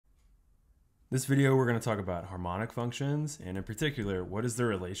This video, we're going to talk about harmonic functions, and in particular, what is their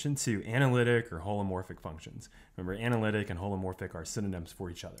relation to analytic or holomorphic functions. Remember, analytic and holomorphic are synonyms for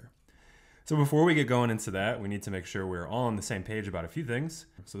each other. So before we get going into that, we need to make sure we're all on the same page about a few things.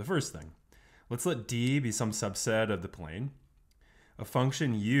 So the first thing, let's let D be some subset of the plane. A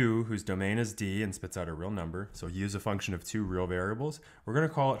function u whose domain is D and spits out a real number, so u is a function of two real variables. We're going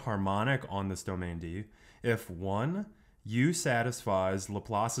to call it harmonic on this domain D if 1, u satisfies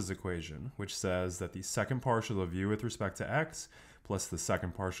Laplace's equation, which says that the second partial of u with respect to x plus the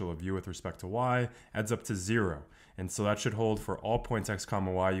second partial of u with respect to y adds up to 0. And so that should hold for all points x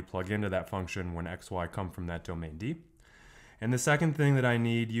comma y you plug into that function when x, y come from that domain D. And the second thing that I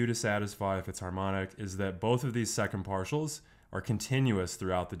need u to satisfy if it's harmonic is that both of these second partials are continuous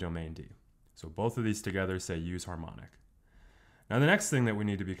throughout the domain D. So both of these together say u is harmonic. Now the next thing that we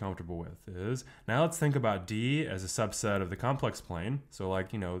need to be comfortable with is, now let's think about D as a subset of the complex plane. So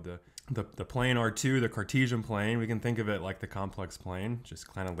like, the plane R2, the Cartesian plane, we can think of it like the complex plane,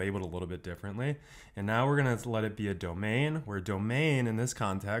 just kind of labeled a little bit differently. And now we're going to let it be a domain, where domain in this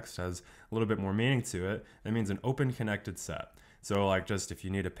context has a little bit more meaning to it. That means an open connected set. So like, just if you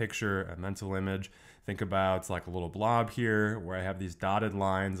need a picture, a mental image, think about like a little blob here where I have these dotted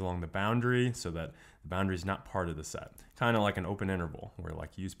lines along the boundary so that the boundary is not part of the set. Kind of like an open interval where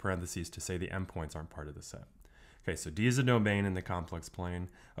like use parentheses to say the endpoints aren't part of the set. Okay, so D is a domain in the complex plane.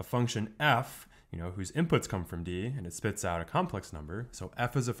 A function f, whose inputs come from D and it spits out a complex number. So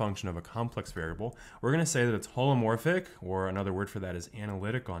f is a function of a complex variable. We're going to say that it's holomorphic, or another word for that is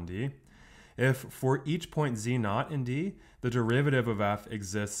analytic on D. If for each point z0 in D, the derivative of f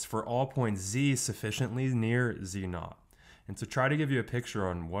exists for all points z sufficiently near z0. And to try to give you a picture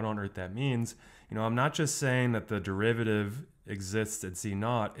on what on earth that means, I'm not just saying that the derivative exists at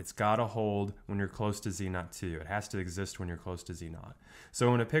z0, it's got to hold when you're close to z0 too. It has to exist when you're close to z0.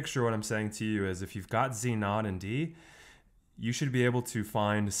 So in a picture, what I'm saying to you is if you've got z0 in D, you should be able to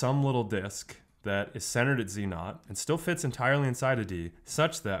find some little disk that is centered at z0 and still fits entirely inside of D,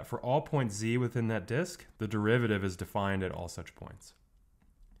 such that for all points z within that disk, the derivative is defined at all such points.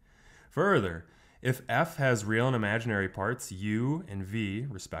 Further, if f has real and imaginary parts u and v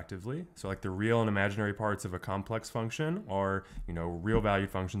respectively, so like the real and imaginary parts of a complex function are, real valued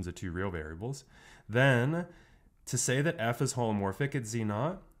functions of two real variables, then to say that f is holomorphic at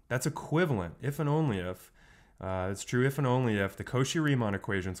z0, that's equivalent if and only if it's true if and only if the Cauchy-Riemann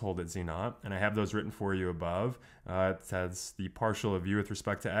equations hold at z0, and I have those written for you above. It says the partial of u with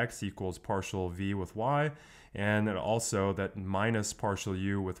respect to x equals partial v with y, and also that minus partial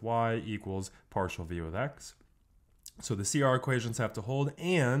u with y equals partial v with x. So the CR equations have to hold,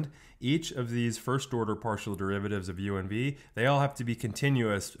 and each of these first order partial derivatives of u and v, they all have to be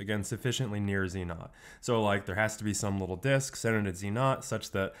continuous, again, sufficiently near z0. So like there has to be some little disk centered at z0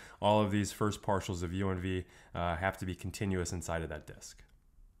 such that all of these first partials of u and v have to be continuous inside of that disk.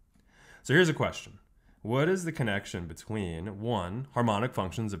 So here's a question. What is the connection between 1, harmonic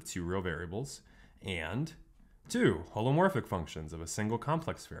functions of two real variables, and 2, holomorphic functions of a single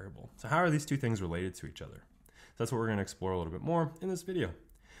complex variable? So how are these two things related to each other? So that's what we're going to explore a little bit more in this video.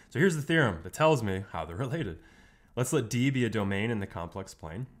 So here's the theorem that tells me how they're related. Let's let D be a domain in the complex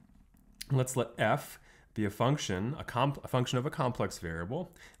plane. Let's let f be a function of a complex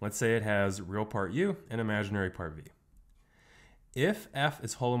variable. Let's say it has real part u and imaginary part v. If f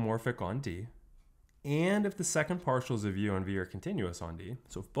is holomorphic on D, and if the second partials of u and v are continuous on D,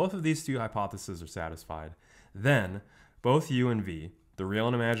 so if both of these two hypotheses are satisfied, then both u and v, the real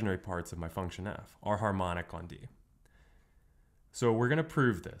and imaginary parts of my function f, are harmonic on D. So we're going to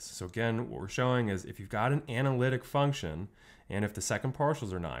prove this. So again, what we're showing is if you've got an analytic function, and if the second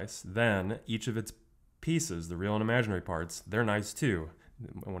partials are nice, then each of its pieces, the real and imaginary parts, they're nice too.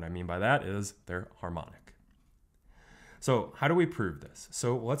 And what I mean by that is they're harmonic. So how do we prove this?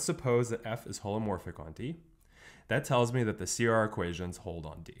 So let's suppose that f is holomorphic on D. That tells me that the CR equations hold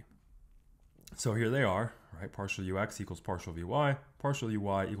on D. So here they are, right? Partial ux equals partial vy, partial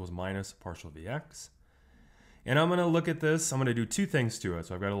uy equals minus partial vx. And I'm going to look at this, I'm going to do two things to it.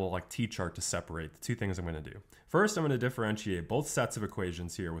 So I've got a little like t-chart to separate the two things I'm going to do. First, I'm going to differentiate both sets of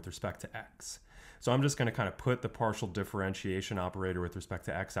equations here with respect to x. So I'm just going to kind of put the partial differentiation operator with respect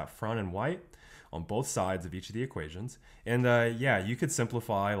to x out front in white on both sides of each of the equations. And yeah, you could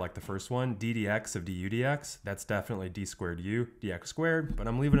simplify like the first one, d dx of du dx. That's definitely d squared u dx squared, but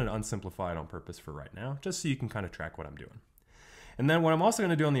I'm leaving it unsimplified on purpose for right now, just so you can kind of track what I'm doing. And then what I'm also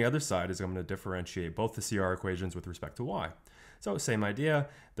going to do on the other side is I'm going to differentiate both the CR equations with respect to y. So same idea,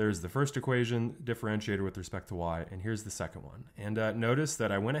 there's the first equation differentiated with respect to y, and here's the second one. And notice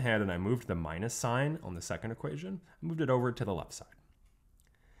that I went ahead and I moved the minus sign on the second equation, I moved it over to the left side.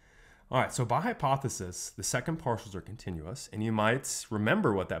 All right, so by hypothesis, the second partials are continuous, and you might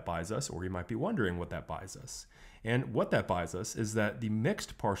remember what that buys us, or you might be wondering what that buys us. And what that buys us is that the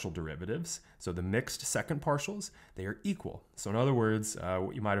mixed partial derivatives, so the mixed second partials, they are equal. So in other words,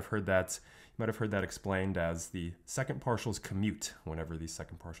 you might have heard that explained as the second partials commute whenever these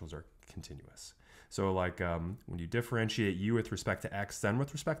second partials are continuous. So like when you differentiate u with respect to x, then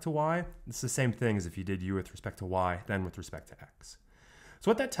with respect to y, it's the same thing as if you did u with respect to y, then with respect to x. So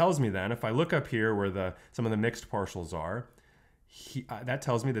what that tells me then, if I look up here where some of the mixed partials are, that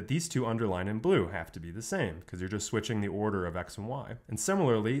tells me that these two underlined in blue have to be the same because you're just switching the order of x and y. And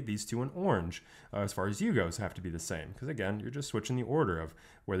similarly, these two in orange, as far as u goes, have to be the same because again, you're just switching the order of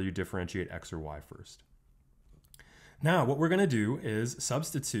whether you differentiate x or y first. Now, what we're going to do is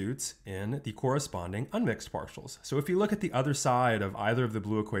substitute in the corresponding unmixed partials. So if you look at the other side of either of the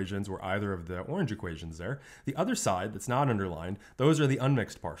blue equations or either of the orange equations there, the other side that's not underlined, those are the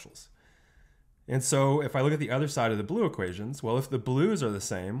unmixed partials. And so if I look at the other side of the blue equations, well, if the blues are the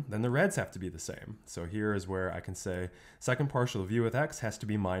same, then the reds have to be the same. So here is where I can say second partial of u with x has to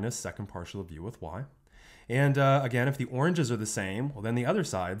be minus second partial of u with y. And again, if the oranges are the same, well, then the other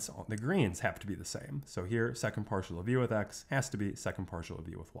sides, the greens, have to be the same. So here, second partial of u with x has to be second partial of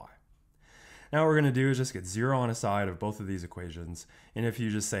u with y. Now what we're going to do is just get 0 on a side of both of these equations. And if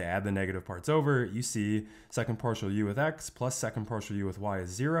you just say add the negative parts over, you see second partial u with x plus second partial u with y is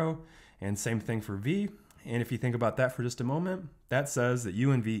 0. And same thing for v. And if you think about that for just a moment, that says that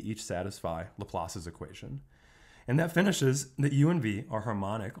u and v each satisfy Laplace's equation. And that finishes that u and v are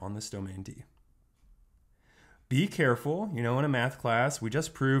harmonic on this domain D. Be careful, in a math class, we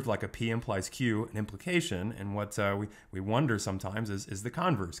just proved like a P implies Q, an implication, and what we wonder sometimes is the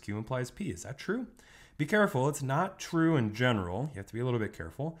converse, Q implies P. Is that true? Be careful, it's not true in general. You have to be a little bit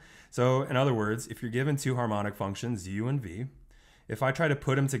careful. So in other words, if you're given two harmonic functions, U and V, if I try to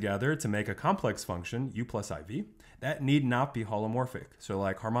put them together to make a complex function, U plus IV, that need not be holomorphic. So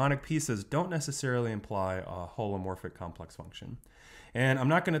like harmonic pieces don't necessarily imply a holomorphic complex function. And I'm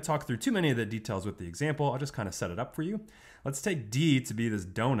not going to talk through too many of the details with the example. I'll just kind of set it up for you. Let's take D to be this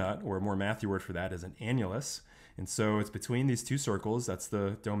donut, or a more mathy word for that is an annulus. And so it's between these two circles. That's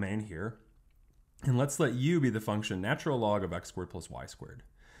the domain here. And let's let U be the function natural log of x squared plus y squared.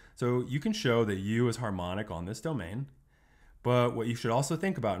 So you can show that U is harmonic on this domain. But what you should also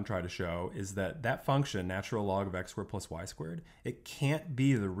think about and try to show is that that function, natural log of x squared plus y squared, it can't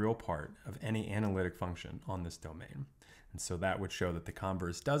be the real part of any analytic function on this domain. And so that would show that the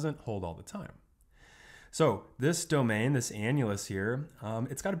converse doesn't hold all the time. So this domain, this annulus here,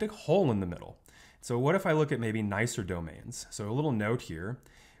 it's got a big hole in the middle. So what if I look at maybe nicer domains? So a little note here.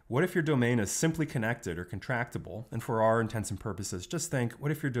 What if your domain is simply connected or contractible? And for our intents and purposes, just think,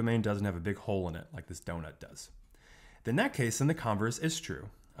 what if your domain doesn't have a big hole in it like this donut does? In that case, then the converse is true.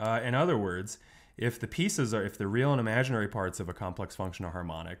 In other words, if the pieces are, if the real and imaginary parts of a complex function are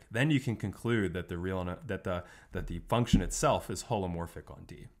harmonic, then you can conclude that the function itself is holomorphic on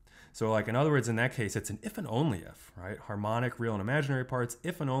D. So like in other words, in that case, it's an if and only if, right? Harmonic, real and imaginary parts,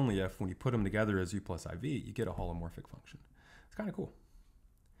 if and only if, when you put them together as U plus IV, you get a holomorphic function. It's kind of cool.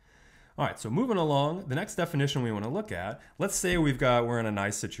 All right, so moving along, the next definition we want to look at, let's say we're in a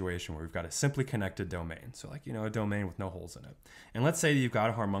nice situation where we've got a simply connected domain. So like, a domain with no holes in it. And let's say that you've got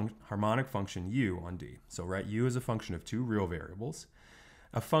a harmonic function U on D. So right, U is a function of two real variables.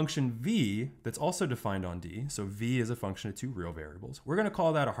 A function V that's also defined on D. So V is a function of two real variables. We're going to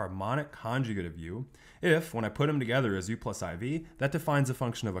call that a harmonic conjugate of U if, when I put them together as U plus IV, that defines a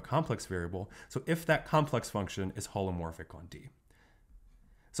function of a complex variable. So if that complex function is holomorphic on D.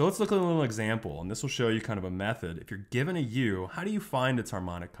 So let's look at a little example, and this will show you kind of a method. If you're given a U, how do you find its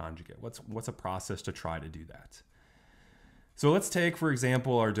harmonic conjugate? What's a process to try to do that? So let's take, for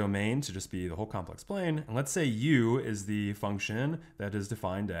example, our domain to just be the whole complex plane, and let's say U is the function that is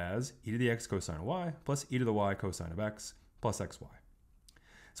defined as e to the x cosine of y plus e to the y cosine of x plus xy.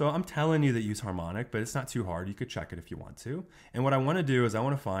 So I'm telling you that U's harmonic, but it's not too hard. You could check it if you want to. And what I want to do is I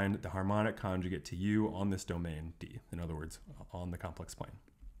want to find the harmonic conjugate to U on this domain D, in other words, on the complex plane.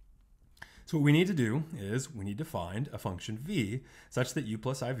 So what we need to do is we need to find a function V such that U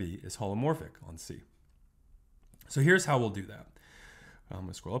plus IV is holomorphic on C. So here's how we'll do that. I'm going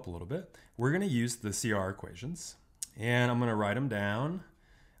to scroll up a little bit. We're going to use the CR equations, and I'm going to write them down.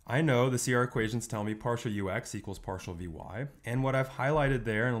 I know the CR equations tell me partial UX equals partial VY, and what I've highlighted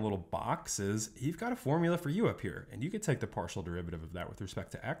there in a little box is you've got a formula for U up here, and you could take the partial derivative of that with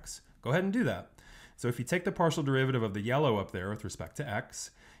respect to X. Go ahead and do that. So if you take the partial derivative of the yellow up there with respect to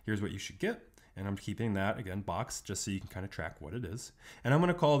X, here's what you should get. And I'm keeping that, again, box, just so you can kind of track what it is. And I'm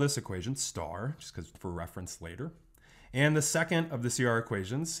going to call this equation star, just because for reference later. And the second of the CR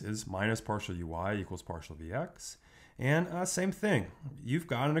equations is minus partial uy equals partial vx. And same thing, you've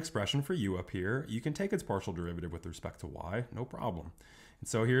got an expression for u up here. You can take its partial derivative with respect to y, no problem. And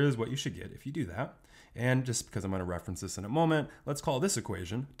so here's what you should get if you do that. And just because I'm going to reference this in a moment, let's call this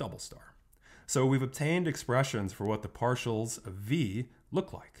equation double star. So we've obtained expressions for what the partials of v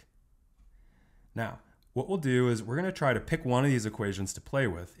look like. Now, what we'll do is we're going to try to pick one of these equations to play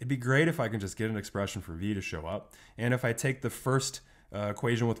with. It'd be great if I can just get an expression for v to show up. And if I take the first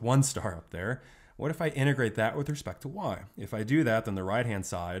equation with 1 star up there, what if I integrate that with respect to y? If I do that, then the right-hand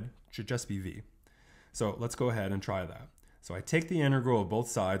side should just be v. So let's go ahead and try that. So I take the integral of both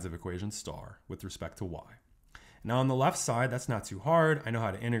sides of equation star with respect to y. Now on the left side, that's not too hard. I know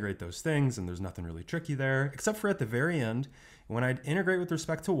how to integrate those things, and there's nothing really tricky there, except for at the very end, when I integrate with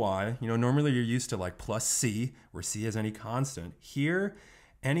respect to y, normally you're used to like plus c, where c is any constant. Here,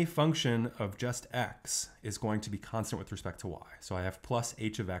 any function of just x is going to be constant with respect to y. So I have plus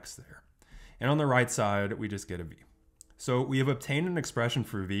h of x there. And on the right side, we just get a v. So we have obtained an expression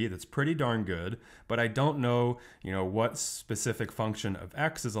for v that's pretty darn good, but I don't know, what specific function of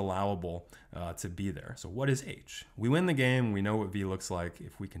x is allowable to be there. So what is h? We win the game. We know what v looks like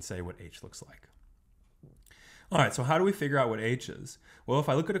if we can say what h looks like. All right, so how do we figure out what h is? Well, if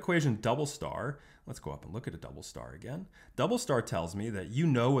I look at equation double star, let's go up and look at a double star again. Double star tells me that you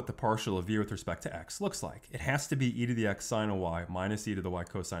know what the partial of v with respect to x looks like. It has to be e to the x sine of y minus e to the y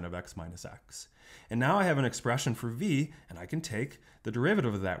cosine of x minus x. And now I have an expression for v, and I can take the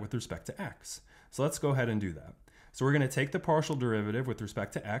derivative of that with respect to x. So let's go ahead and do that. So we're going to take the partial derivative with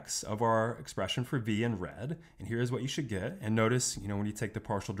respect to x of our expression for v in red, and here's what you should get. And notice, when you take the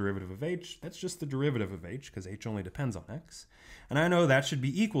partial derivative of h, that's just the derivative of h, because h only depends on x. And I know that should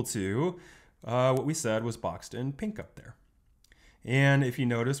be equal to what we said was boxed in pink up there. And if you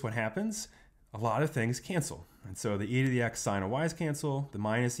notice what happens, a lot of things cancel. And so the e to the x sine of y's cancel, the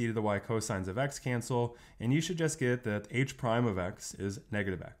minus e to the y cosines of x cancel, and you should just get that h prime of x is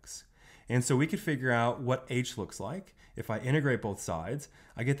negative x. And so we could figure out what h looks like. If I integrate both sides,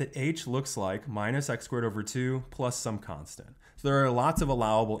 I get that h looks like minus x squared over 2 plus some constant. So there are lots of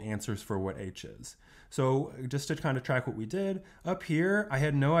allowable answers for what h is. So just to kind of track what we did, up here, I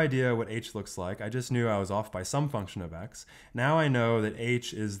had no idea what h looks like. I just knew I was off by some function of x. Now I know that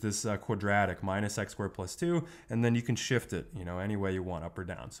h is this quadratic, minus x squared plus 2, and then you can shift it, any way you want, up or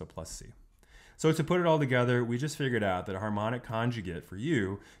down, so plus c. So to put it all together, we just figured out that a harmonic conjugate for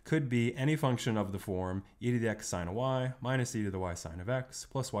u could be any function of the form e to the x sine of y minus e to the y sine of x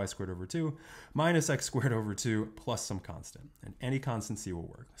plus y squared over 2 minus x squared over 2 plus some constant. And any constant c will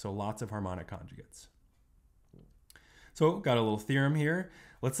work. So lots of harmonic conjugates. So got a little theorem here.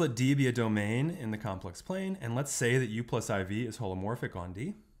 Let's let D be a domain in the complex plane, and let's say that u plus iv is holomorphic on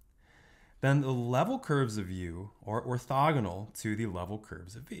D. Then the level curves of u are orthogonal to the level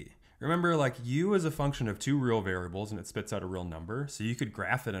curves of v. Remember, like u is a function of 2 real variables and it spits out a real number, so you could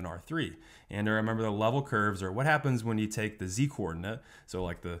graph it in R3. And remember, the level curves are what happens when you take the z-coordinate, so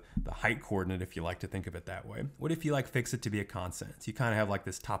like the height coordinate if you like to think of it that way. What if you fix it to be a constant? So you kind of have like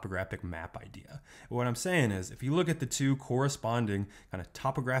this topographic map idea. But what I'm saying is, if you look at the 2 corresponding kind of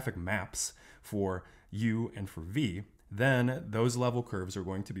topographic maps for u and for v, then those level curves are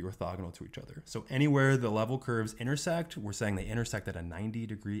going to be orthogonal to each other. So anywhere the level curves intersect, we're saying they intersect at a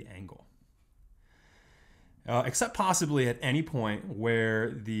 90-degree angle. Except possibly at any point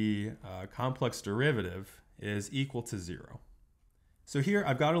where the complex derivative is equal to 0. So here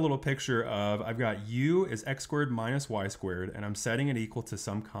I've got a little picture of, I've got u is x squared minus y squared, and I'm setting it equal to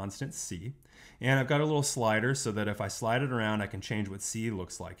some constant c. And I've got a little slider so that if I slide it around, I can change what c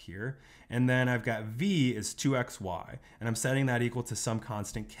looks like here. And then I've got v is 2xy, and I'm setting that equal to some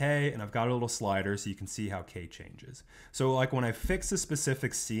constant k, and I've got a little slider so you can see how k changes. So like when I fix a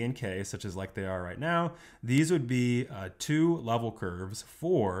specific c and k, such as like they are right now, these would be 2 level curves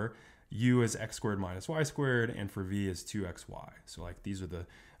for u is x squared minus y squared, and for v is 2xy. So like these are the,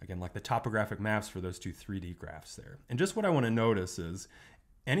 again, like the topographic maps for those 2 3D graphs there. And just what I want to notice is,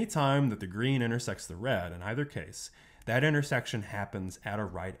 anytime that the green intersects the red, in either case, that intersection happens at a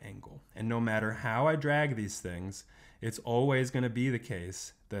right angle. And no matter how I drag these things, it's always going to be the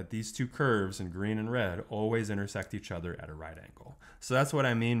case that these 2 curves in green and red always intersect each other at a right angle. So that's what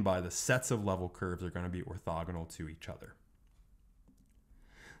I mean by the sets of level curves are going to be orthogonal to each other.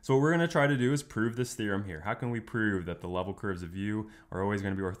 So what we're going to try to do is prove this theorem here. How can we prove that the level curves of u are always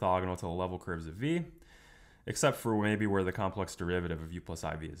going to be orthogonal to the level curves of v? Except for maybe where the complex derivative of u plus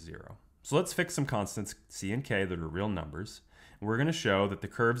iv is 0. So let's fix some constants c and k that are real numbers. And we're going to show that the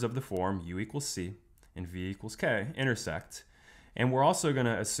curves of the form u equals c and v equals k intersect. And we're also going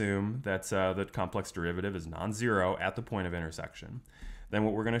to assume that the complex derivative is non-zero at the point of intersection. Then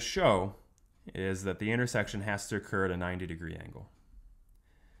what we're going to show is that the intersection has to occur at a 90-degree angle.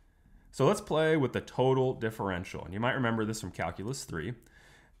 So let's play with the total differential. And you might remember this from Calculus 3.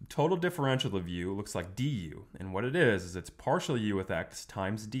 The total differential of u looks like du. And what it is it's partial u with x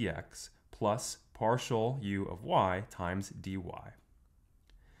times dx plus partial u of y times dy.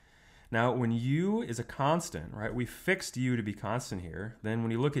 Now, when u is a constant, right, we fixed u to be constant here. Then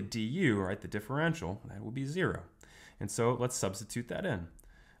when you look at du, right, the differential, that will be 0. And so let's substitute that in.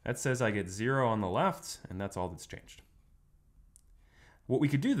 That says I get 0 on the left, and that's all that's changed. What we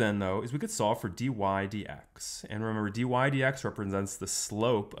could do then, though, is we could solve for dy dx. And remember, dy dx represents the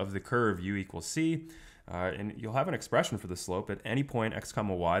slope of the curve u equals c. And you'll have an expression for the slope at any point x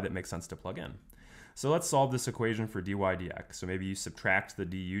comma y that makes sense to plug in. So let's solve this equation for dy dx. So maybe you subtract the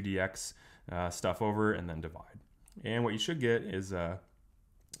du dx stuff over and then divide. And what you should get is dy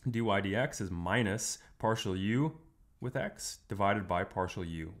dx is minus partial u with x divided by partial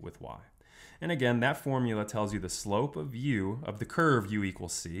u with y. And again, that formula tells you the slope of u, of the curve u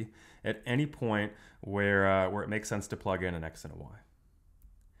equals c, at any point where it makes sense to plug in an x and a y.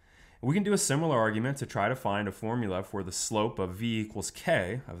 We can do a similar argument to try to find a formula for the slope of v equals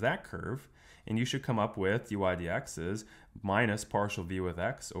k of that curve, and you should come up with dy dx is minus partial v with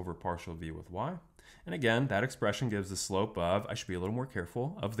x over partial v with y. And again, that expression gives the slope of, I should be a little more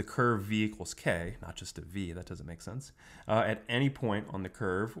careful, of the curve v equals k, not just a v, that doesn't make sense, at any point on the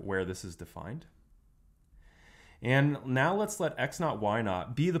curve where this is defined. And now let's let x naught, y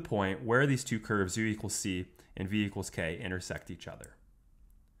naught be the point where these two curves u equals c and v equals k intersect each other.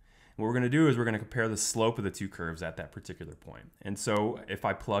 What we're going to do is we're going to compare the slope of the two curves at that particular point. And so if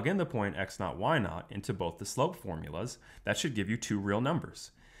I plug in the point x naught, y naught into both the slope formulas, that should give you two real numbers.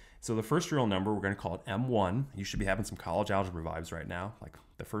 So the first real number, we're going to call it m1. You should be having some college algebra vibes right now, like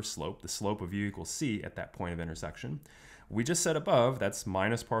the first slope, the slope of u equals c at that point of intersection. We just said above, that's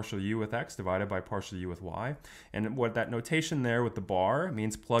minus partial u with x divided by partial u with y. And what that notation there with the bar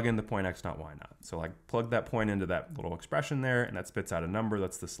means plug in the point x naught, y naught. So like plug that point into that little expression there, and that spits out a number,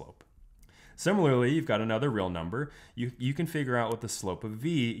 that's the slope. Similarly, you've got another real number. You can figure out what the slope of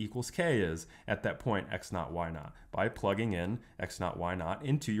v equals k is at that point x naught, y naught by plugging in x naught, y naught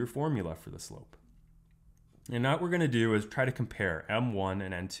into your formula for the slope. And now what we're going to do is try to compare m1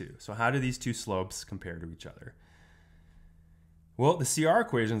 and n2. So how do these two slopes compare to each other? Well, the CR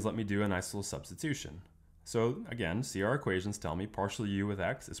equations let me do a nice little substitution. So again, CR equations tell me partial u with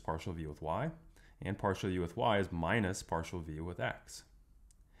x is partial v with y, and partial u with y is minus partial v with x.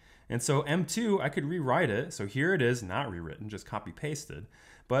 And so M2, I could rewrite it. So here it is, not rewritten, just copy pasted.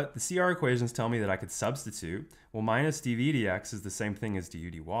 But the CR equations tell me that I could substitute. Well, minus dv dx is the same thing as du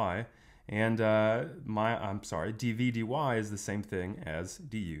dy. And dv dy is the same thing as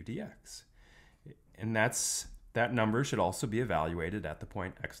du dx. And that number should also be evaluated at the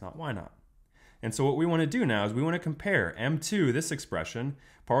point x naught, y naught. And so what we want to do now is we want to compare M2, this expression,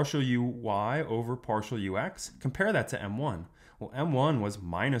 partial uy over partial ux, compare that to M1. Well, M1 was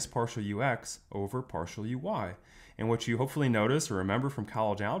minus partial ux over partial uy. And what you hopefully notice or remember from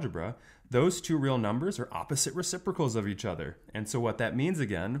college algebra, those two real numbers are opposite reciprocals of each other. And so what that means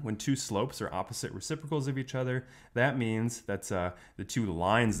again, when two slopes are opposite reciprocals of each other, that means that the two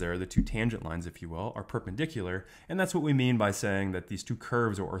lines there, the two tangent lines, if you will, are perpendicular. And that's what we mean by saying that these two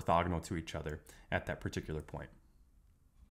curves are orthogonal to each other at that particular point.